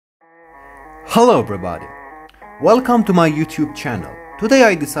Hello everybody, welcome to my YouTube channel. Today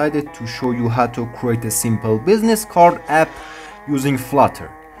I decided to show you how to create a simple business card app using Flutter.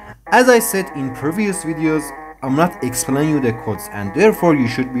 As I said in previous videos, I'm not explaining you the codes and therefore you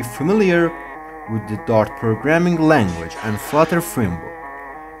should be familiar with the Dart programming language and Flutter framework.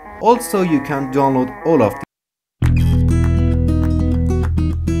 Also, you can download all of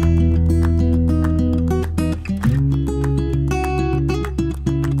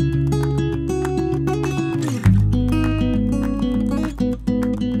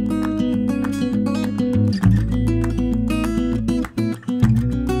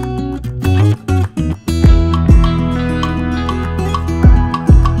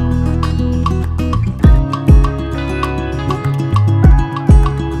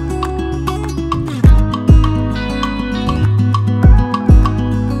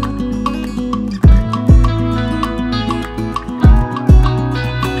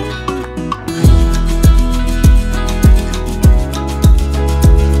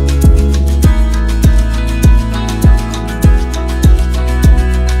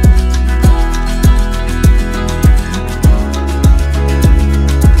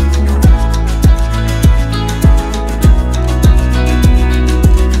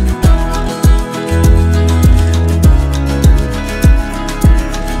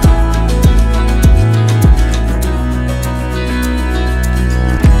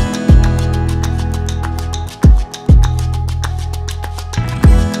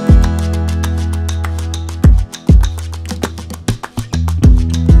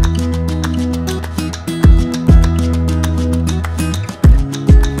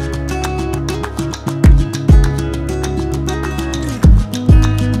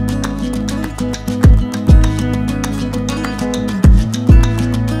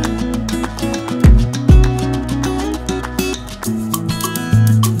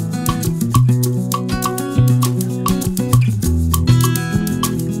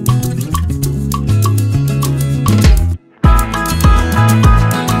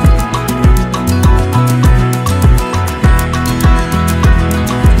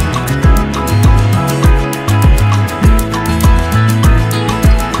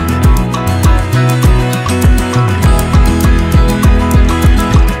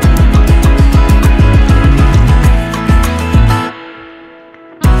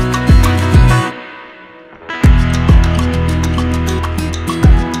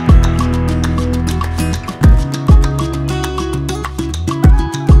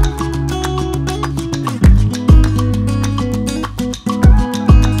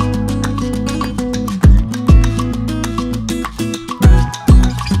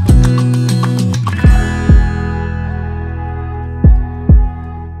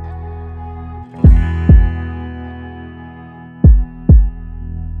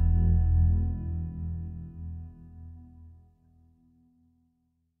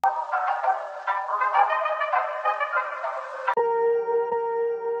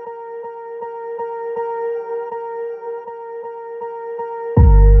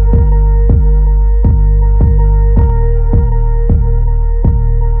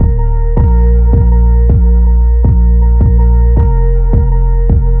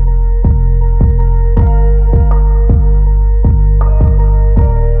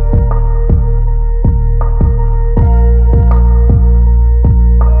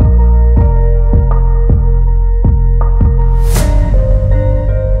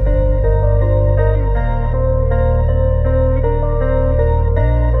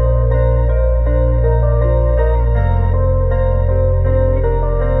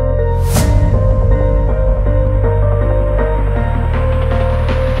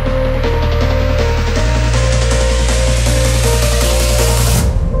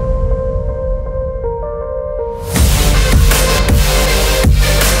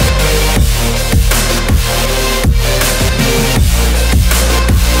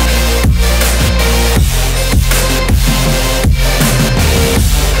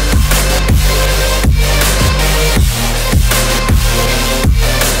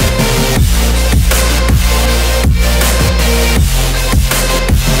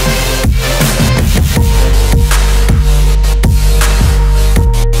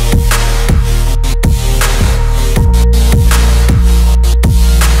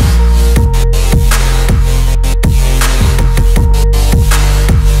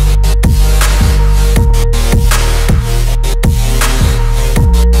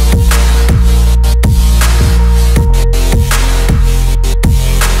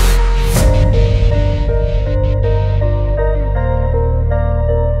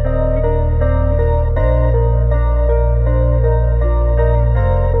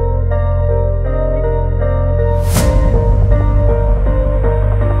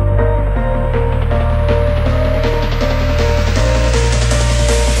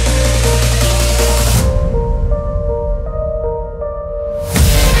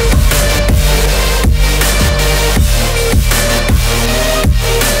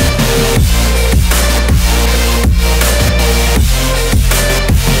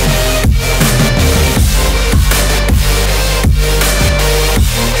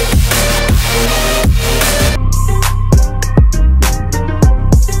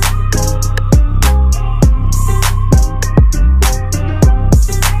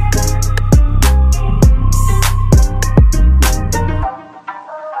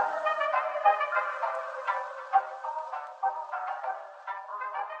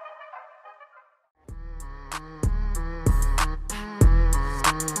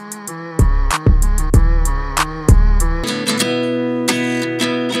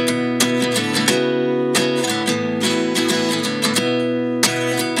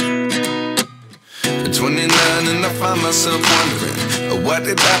myself wondering, what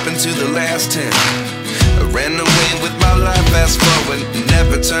did happen to the last 10? I ran away with my life, fast forward,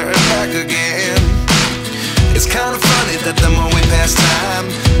 never turn back again. It's kind of funny that the more we pass time,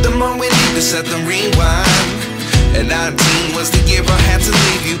 the more we need to set the rewind. And 19 was the year I had to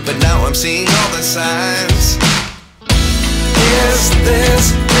leave you, but now I'm seeing all the signs. Is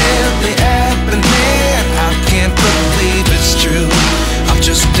this really happening? I can't believe it's true. I'm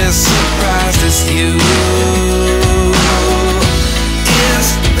just as surprised as you.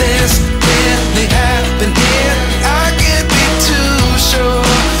 Is this really happening? I can't be too sure,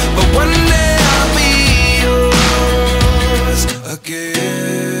 but one day I'll be yours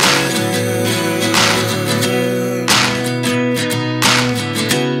again.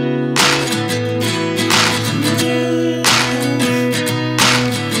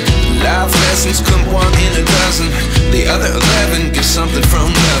 Life lessons come one in a dozen, the other 11 give something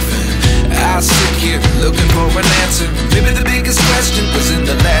from nothing. I sit here looking for an answer. Maybe the biggest question was in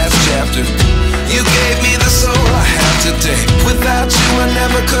the last chapter. You gave me the soul I have today. Without you I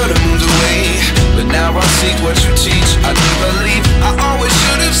never could have moved away, but now I see what you teach. I do believe I always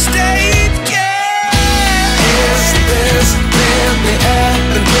should have stayed. Yeah. Is this really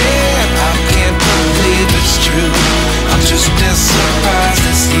happening? I can't believe it's true. I'm just as surprised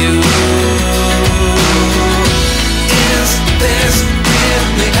as you. Is this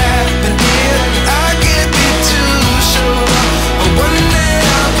really happening? I can't be too sure, but one day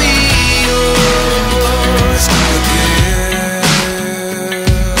I'll be yours again.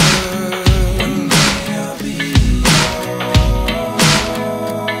 One day I'll be yours.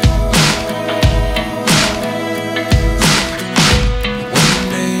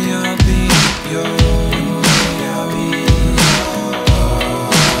 One day I'll be yours.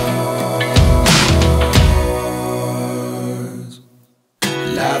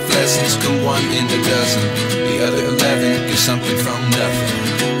 Life lessons come one in a dozen, the other 11 give something from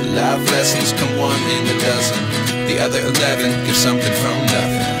nothing. Life lessons come one in a dozen, the other 11 give something from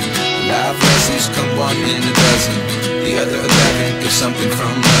nothing. Life lessons come one in a dozen, the other 11 give something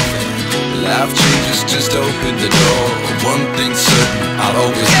from nothing. Life changes just open the door. One thing's certain, I'll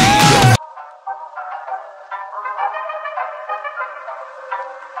always be yours.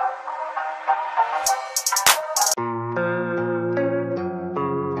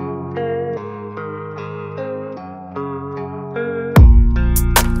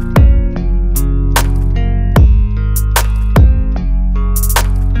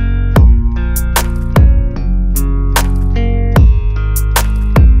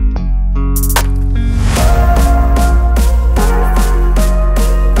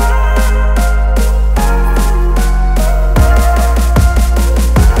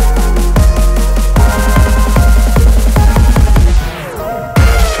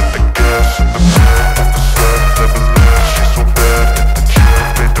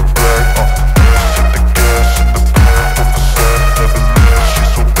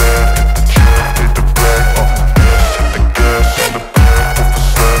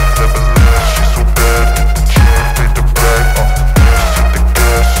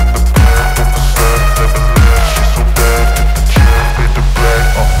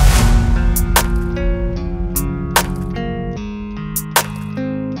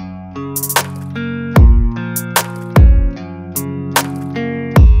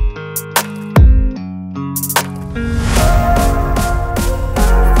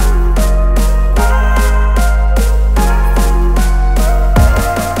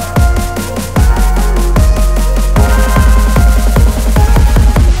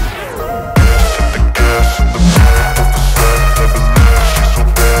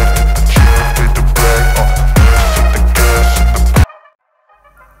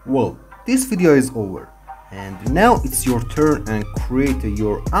 Well, this video is over, and now it's your turn and create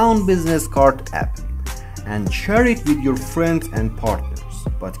your own business card app and share it with your friends and partners.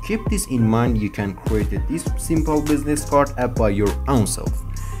 But keep this in mind, you can create this simple business card app by your own self,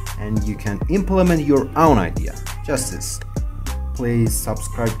 and you can implement your own idea. Just this. Please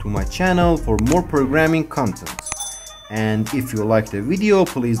subscribe to my channel for more programming content. And if you like the video,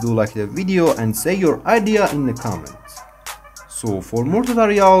 please do like the video and say your idea in the comments. So for more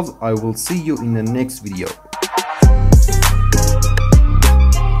tutorials, I will see you in the next video.